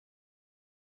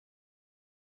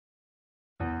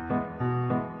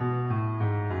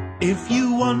If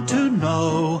you want to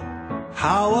know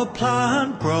how a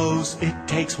plant grows, it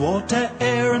takes water,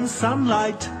 air and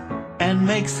sunlight and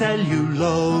makes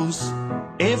cellulose.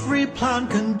 Every plant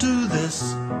can do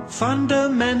this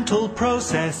fundamental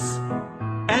process,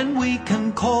 and we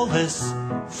can call this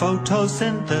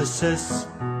photosynthesis.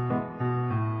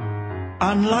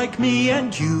 Unlike me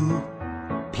and you,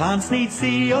 plants need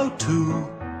CO2,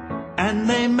 and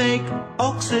they make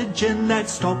oxygen that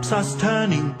stops us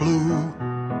turning blue.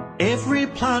 Every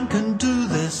plant can do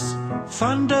this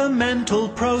fundamental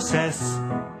process,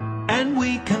 and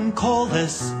we can call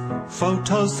this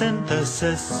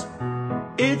photosynthesis.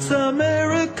 It's a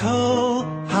miracle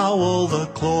how all the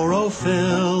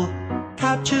chlorophyll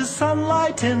captures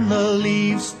sunlight in the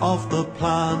leaves of the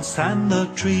plants and the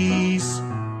trees.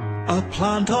 A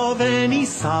plant of any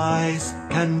size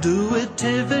can do it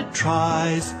if it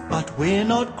tries, but we're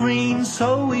not green,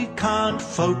 so we can't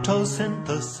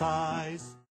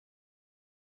photosynthesize.